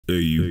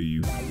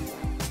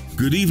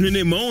Good evening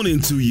and morning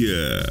to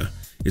ya.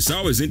 It's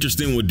always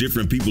interesting when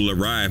different people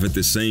arrive at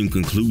the same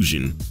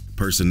conclusion.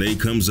 Person A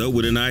comes up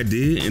with an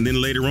idea, and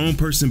then later on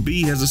person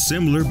B has a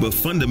similar but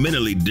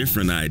fundamentally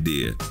different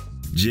idea.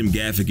 Jim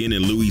Gaffigan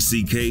and Louis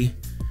C.K.,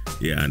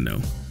 yeah, I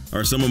know,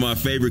 are some of my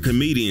favorite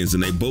comedians,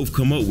 and they both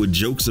come up with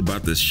jokes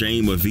about the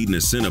shame of eating a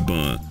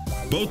Cinnabon.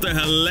 Both are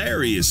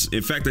hilarious.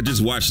 In fact, I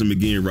just watched them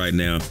again right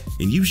now,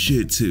 and you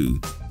should too.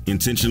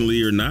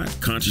 Intentionally or not,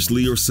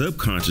 consciously or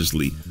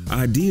subconsciously,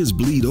 ideas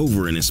bleed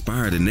over and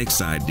inspire the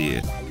next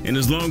idea. And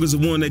as long as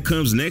the one that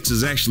comes next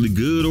is actually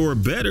good or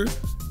better,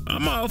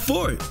 I'm all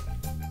for it.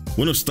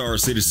 One of Star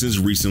Citizen's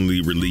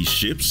recently released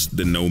ships,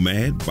 the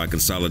Nomad by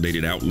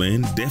Consolidated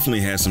Outland,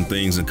 definitely has some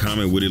things in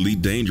common with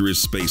Elite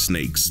Dangerous space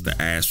snakes, the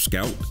Asp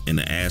Scout and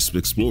the Asp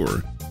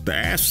Explorer. The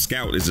Asp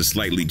Scout is a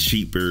slightly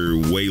cheaper,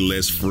 way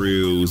less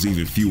frills,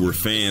 even fewer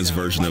fans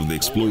version of the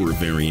Explorer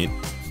variant.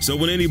 So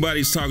when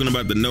anybody's talking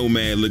about the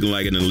Nomad looking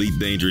like an Elite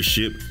Dangerous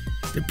ship,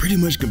 they're pretty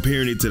much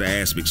comparing it to the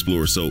Asp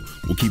Explorer, so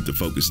we'll keep the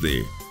focus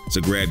there. So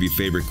grab your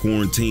favorite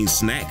quarantine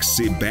snack,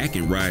 sit back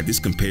and ride this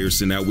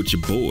comparison out with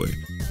your boy.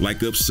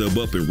 Like up, sub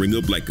up, and ring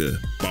up like a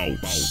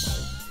boss.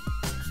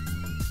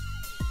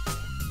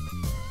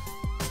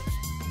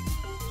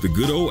 The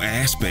good old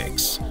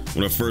aspects.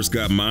 When I first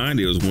got mine,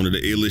 it was one of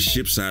the illest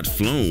ships I'd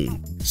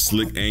flown.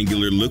 Slick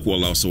angular look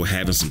while also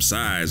having some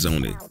size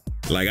on it.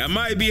 Like I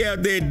might be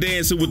out there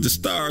dancing with the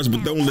stars,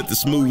 but don't let the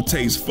smooth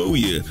taste fool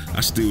you.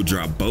 I still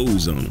drop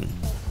bows on them.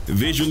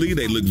 Visually,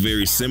 they look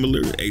very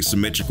similar,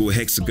 asymmetrical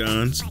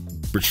hexagons,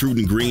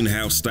 protruding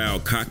greenhouse style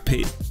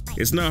cockpit.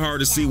 It's not hard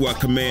to see why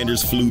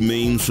commanders flew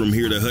memes from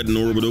here to Hutton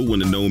Orbital when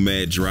the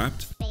Nomad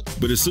dropped.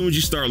 But as soon as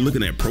you start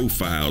looking at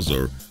profiles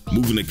or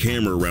moving the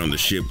camera around the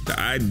ship, the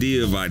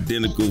idea of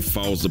identical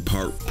falls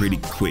apart pretty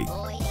quick.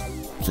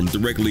 From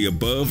directly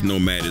above,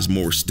 Nomad is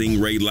more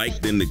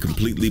Stingray-like than the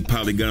completely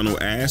polygonal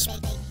Asp.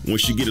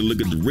 Once you get a look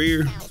at the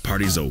rear,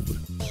 party's over.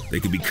 They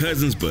could be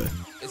cousins, but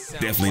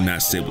definitely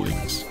not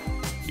siblings.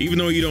 Even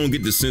though you don't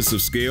get the sense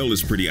of scale,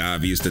 it's pretty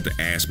obvious that the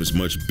Asp is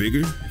much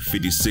bigger,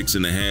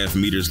 56.5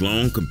 meters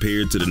long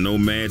compared to the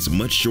Nomad's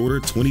much shorter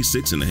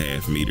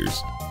 26.5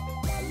 meters.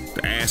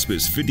 The Asp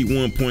is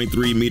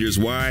 51.3 meters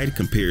wide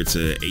compared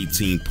to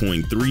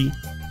 18.3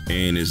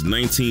 and is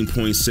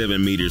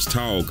 19.7 meters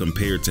tall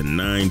compared to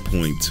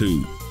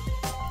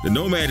 9.2. The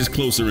Nomad is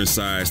closer in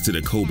size to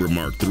the Cobra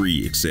Mark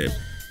III, except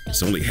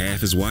it's only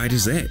half as wide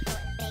as that.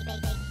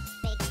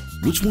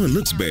 Which one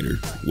looks better?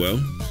 Well,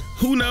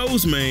 who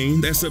knows,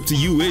 man? That's up to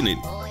you, isn't it?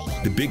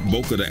 The big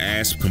bulk of the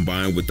Asp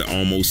combined with the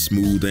almost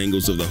smooth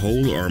angles of the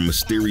hull are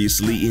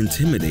mysteriously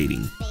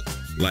intimidating.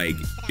 Like,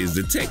 is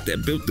the tech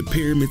that built the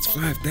pyramids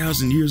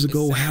 5,000 years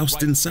ago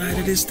housed inside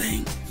of this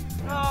thing?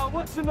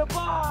 What's in the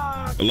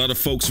box? A lot of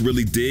folks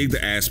really dig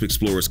the Asp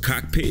Explorer's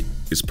cockpit.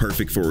 It's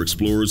perfect for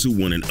explorers who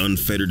want an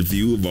unfettered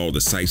view of all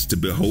the sights to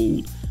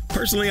behold.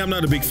 Personally, I'm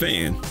not a big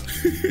fan.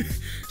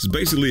 It's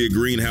basically a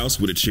greenhouse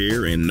with a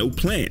chair and no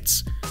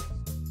plants.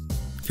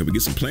 Can we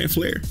get some plant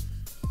flair?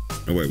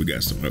 Oh wait, we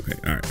got some. Okay,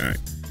 all right.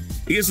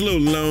 It gets a little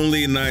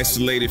lonely and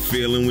isolated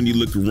feeling when you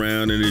look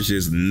around and there's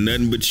just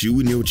nothing but you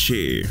and your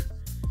chair.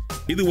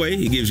 Either way,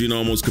 it gives you an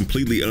almost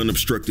completely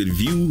unobstructed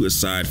view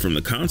aside from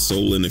the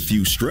console and a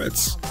few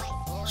struts.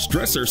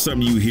 Struts are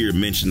something you hear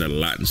mentioned a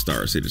lot in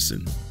Star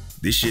Citizen.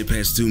 This ship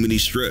has too many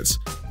struts.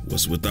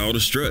 What's with all the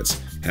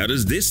struts? How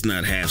does this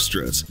not have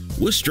struts?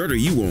 What strut are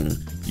you on?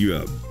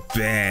 You're a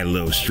bad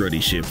little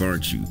strutty ship,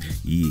 aren't you?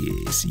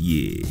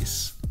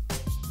 Yes.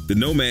 The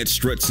Nomad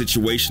strut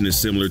situation is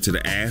similar to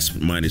the Asp,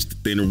 minus the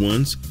thinner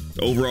ones.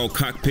 The overall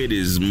cockpit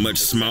is much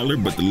smaller,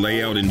 but the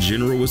layout in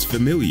general is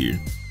familiar.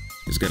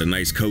 It's got a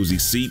nice cozy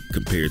seat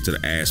compared to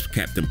the Asp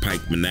Captain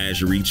Pike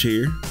menagerie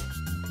chair.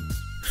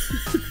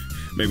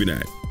 Maybe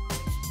not.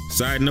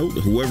 Side note,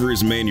 whoever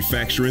is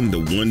manufacturing the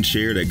one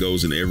chair that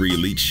goes in every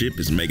elite ship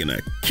is making a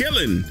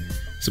killing.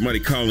 Somebody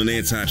call an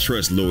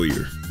antitrust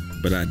lawyer,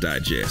 but I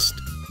digest.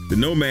 The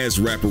Nomad's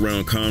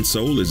wraparound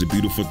console is a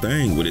beautiful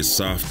thing with its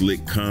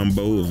soft-lit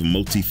combo of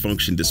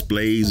multi-function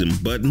displays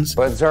and buttons.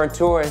 Buttons aren't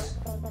toys.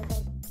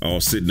 All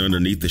sitting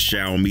underneath the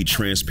Xiaomi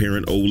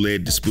transparent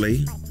OLED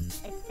display.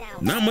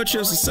 Not much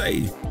else to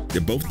say.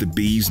 They're both the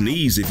bee's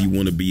knees if you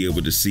want to be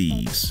able to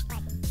seize.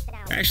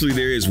 Actually,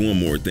 there is one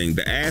more thing.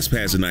 The Asp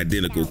has an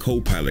identical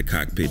co-pilot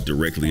cockpit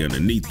directly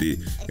underneath it,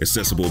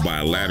 accessible by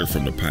a ladder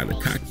from the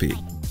pilot cockpit.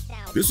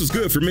 This was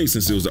good for me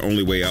since it was the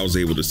only way I was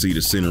able to see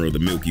the center of the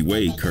Milky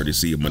Way,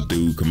 courtesy of my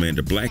dude,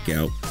 Commander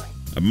Blackout.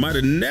 I might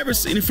have never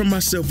seen it for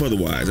myself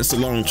otherwise. That's a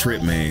long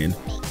trip, man.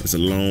 It's a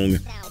long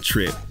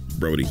trip,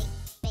 Brody.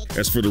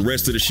 As for the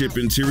rest of the ship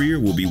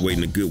interior, we'll be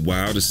waiting a good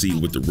while to see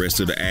what the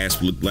rest of the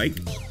Asp look like.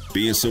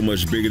 Being so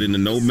much bigger than the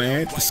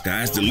Nomad, the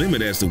sky's the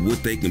limit as to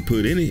what they can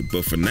put in it,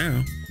 but for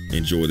now,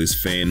 enjoy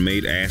this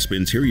fan-made Asp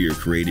interior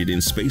created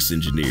in Space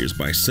Engineers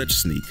by Such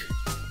Sneak.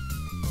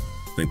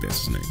 I think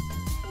that's his name.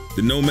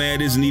 The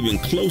Nomad isn't even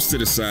close to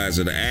the size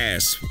of the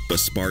Asp, but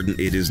Spartan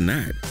it is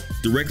not.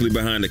 Directly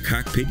behind the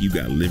cockpit, you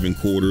got living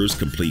quarters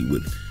complete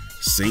with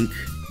sink,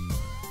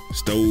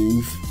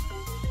 stove,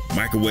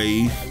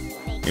 microwave,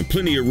 and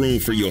plenty of room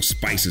for your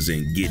spices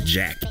and get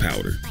jacked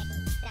powder.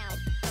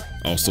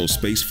 Also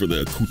space for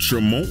the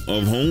accoutrement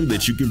of home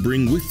that you can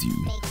bring with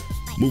you.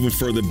 Moving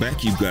further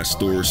back, you've got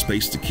storage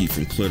space to keep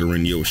from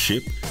cluttering your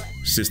ship,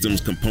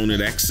 systems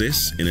component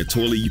access, and a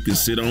toilet you can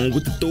sit on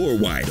with the door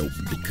wide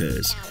open,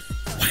 because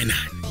why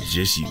not? It's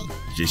just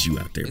you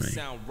out there,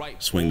 man.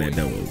 Swing that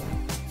door open.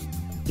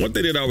 One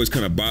thing that always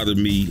kind of bothered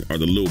me are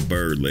the little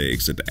bird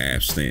legs that the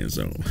Asp stands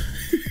on.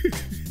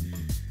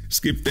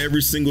 Skipped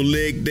every single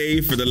leg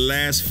day for the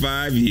last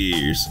 5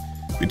 years.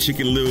 The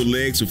chicken little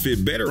legs would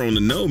fit better on the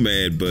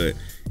Nomad, but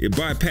it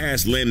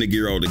bypassed landing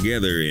gear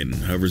altogether and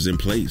hovers in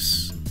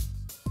place.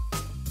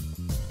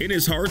 In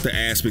its heart, the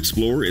Asp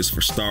Explorer is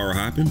for star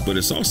hopping, but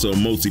it's also a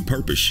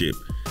multi-purpose ship.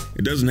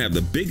 It doesn't have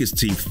the biggest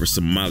teeth for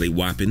some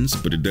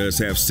molly-whoppings, but it does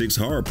have 6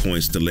 hard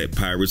points to let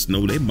pirates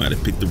know they might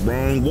have picked the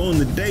wrong one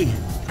today.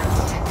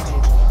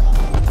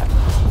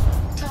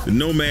 The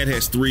Nomad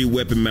has 3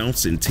 weapon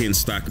mounts and 10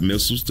 stock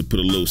missiles to put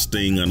a little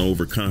sting on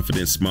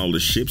overconfident smaller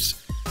ships,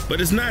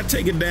 but it's not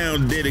taking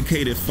down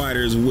dedicated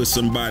fighters with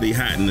somebody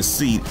hot in the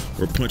seat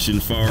or punching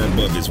far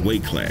above his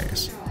weight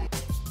class.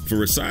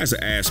 For its size,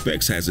 the Asp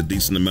X has a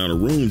decent amount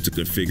of room to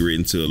configure it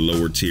into a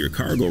lower tier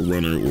cargo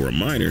runner or a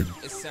miner,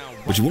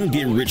 but you won't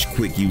get rich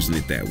quick using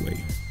it that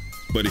way.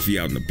 But if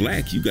you're out in the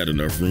black, you got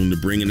enough room to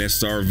bring an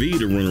SRV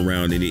to run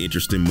around any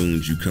interesting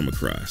moons you come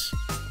across.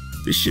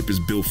 This ship is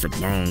built for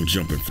long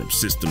jumping from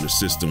system to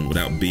system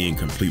without being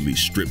completely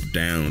stripped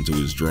down to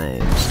its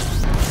drawers.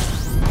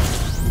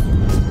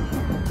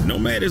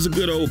 Nomad is a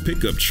good old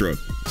pickup truck.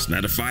 It's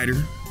not a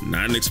fighter,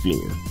 not an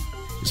explorer.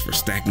 It's for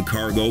stacking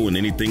cargo and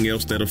anything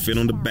else that'll fit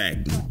on the back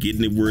and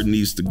getting it where it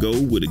needs to go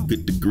with a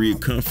good degree of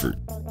comfort.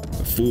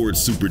 A Ford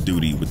Super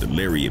Duty with the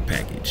Lariat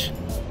package.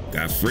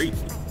 Got freight?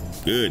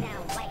 Good.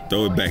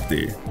 Throw it back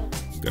there.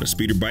 Got a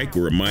speeder bike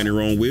or a miner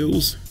on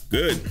wheels?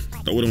 Good.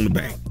 Throw it on the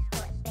back.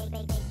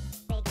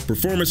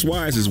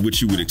 Performance-wise is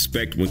what you would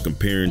expect when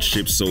comparing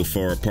ships so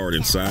far apart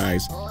in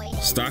size.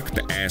 Stock,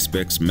 the Asp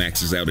X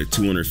maxes out at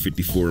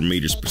 254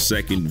 meters per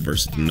second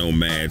versus the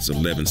Nomad's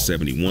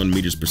 1171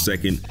 meters per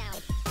second.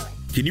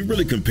 Can you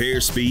really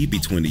compare speed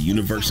between the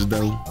universes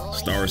though?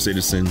 Star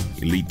Citizen,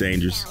 Elite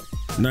Dangerous?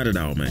 Not at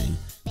all, man.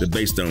 They're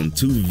based on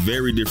 2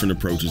 very different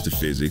approaches to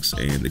physics,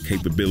 and the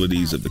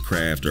capabilities of the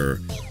craft are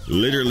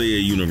literally a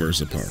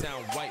universe apart.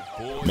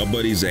 My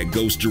buddies at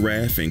Ghost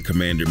Giraffe and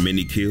Commander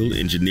Minikill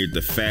engineered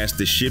the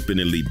fastest ship in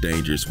Elite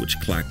Dangerous, which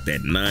clocked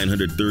at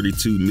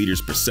 932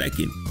 meters per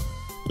second.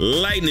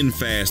 Lightning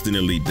fast in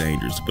Elite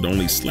Dangerous, but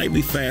only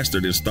slightly faster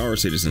than Star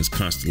Citizen's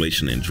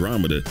Constellation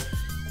Andromeda,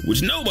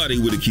 which nobody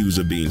would accuse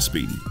of being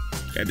speedy.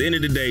 At the end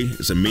of the day,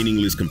 it's a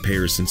meaningless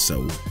comparison,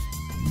 so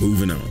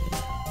moving on.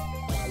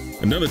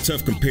 Another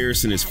tough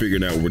comparison is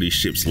figuring out where these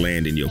ships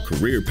land in your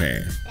career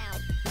path.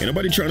 Ain't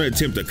nobody trying to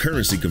attempt a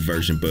currency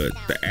conversion, but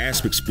the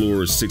Asp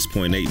Explorer's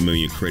 6.8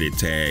 million credit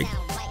tag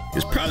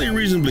is probably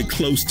reasonably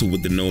close to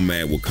what the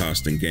Nomad will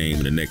cost in game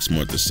in the next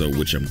month or so,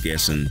 which I'm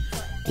guessing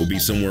will be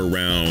somewhere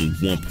around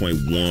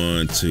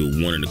 1.1 to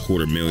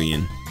 1.25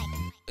 million.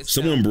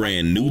 Someone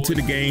brand new to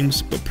the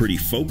games, but pretty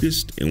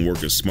focused and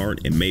working smart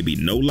and maybe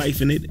no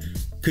life in it,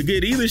 could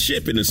get either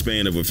ship in the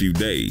span of a few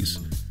days.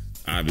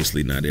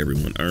 Obviously, not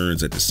everyone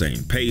earns at the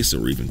same pace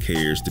or even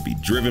cares to be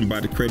driven by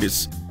the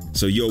credits,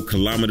 so your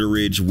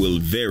kilometerage will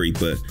vary,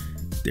 but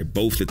they're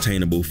both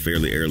attainable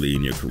fairly early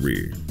in your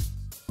career.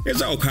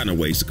 There's all kind of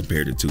ways to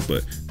compare the two,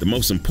 but the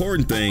most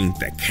important thing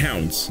that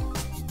counts,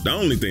 the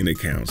only thing that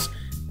counts,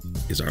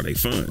 is are they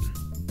fun?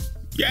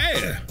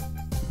 Yeah!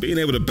 Being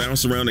able to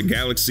bounce around the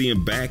galaxy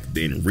and back,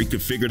 then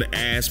reconfigure the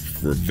Asp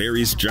for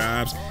various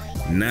jobs,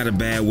 not a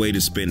bad way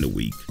to spend a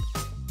week.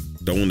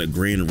 Throwing a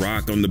green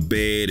rock on the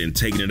bed and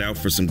taking it out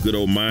for some good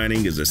old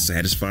mining is a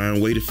satisfying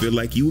way to feel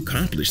like you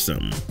accomplished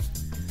something.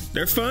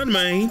 They're fun,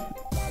 man.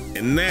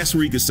 And that's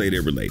where you can say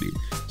they're related.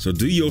 So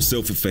do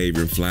yourself a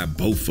favor and fly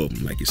both of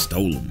them like you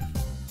stole them.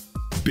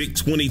 Big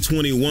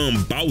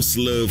 2021 Bawse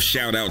love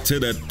shout out to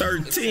the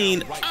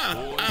 13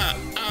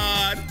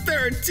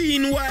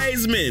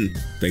 wise men.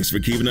 Thanks for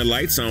keeping the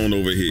lights on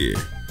over here.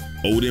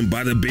 Odin,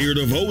 by the beard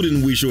of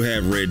Odin, we shall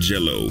have red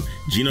jello.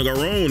 Gino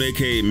Garon,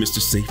 aka Mr.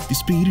 Safety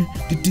Speeder.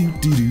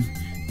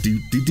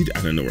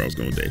 I don't know where I was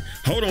going today.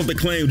 Hold on, the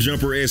Claim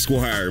Jumper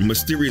Esquire.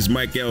 Mysterious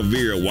Mike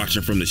Alvera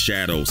watching from the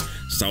shadows.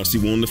 Saucy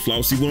One, the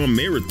Flossy One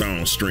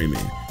marathon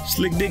streaming.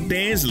 Slick Dick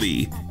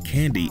Dansley.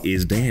 Candy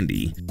is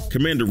dandy.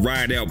 Commander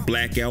Ride Out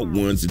Blackout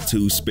 1s and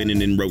 2s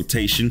spinning in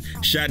rotation.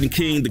 Shot and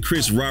King, the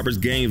Chris Roberts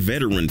game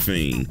veteran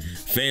fiend.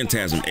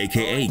 Phantasm,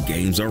 aka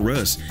Games Are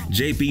Us.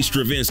 JP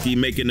Stravinsky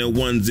making the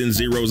 1s and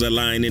 0s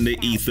align in the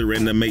ether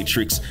and the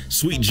matrix.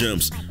 Sweet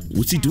Jumps.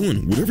 What's he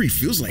doing? Whatever he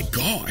feels like,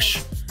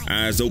 gosh.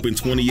 Eyes Open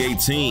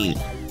 2018.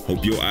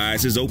 Hope your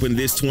eyes is open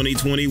this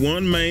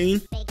 2021,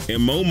 man. And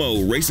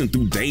Momo racing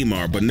through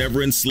Daymar, but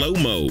never in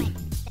slow-mo.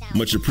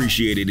 Much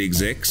appreciated,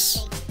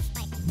 execs.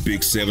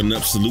 Big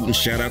 7-Up salute and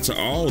shout out to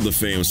all the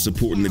fans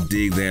supporting the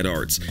Dig That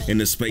Arts and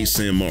the Space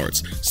Sim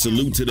Arts.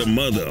 Salute to the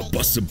mother,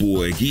 Buster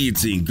Boy,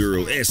 Guillotine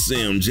Girl,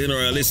 SM,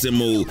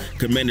 Generalissimo,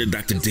 Commander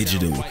Dr.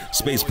 Digital,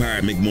 Space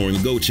Pirate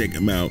McMorgan, go check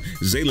him out.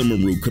 Zayla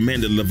Maru,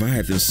 Commander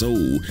Leviathan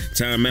Soul,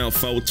 Timeout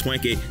 4,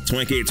 Twanky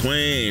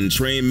Twan,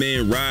 Train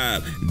Man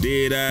Rob,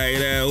 Dead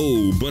Eye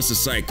O, Buster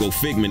Psycho,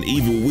 Figment,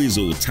 Evil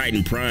Weasel,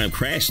 Titan Prime,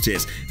 Crash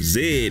Test,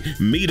 Zed,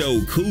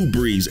 Mito, Cool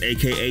Breeze,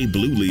 aka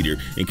Blue Leader,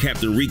 and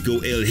Captain Rico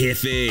El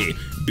Jefe.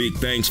 Big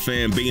thanks,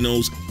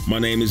 Fambinos. My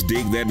name is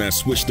Dig That, and I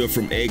switched up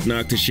from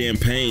eggnog to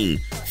champagne.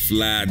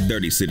 Fly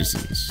dirty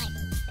citizens.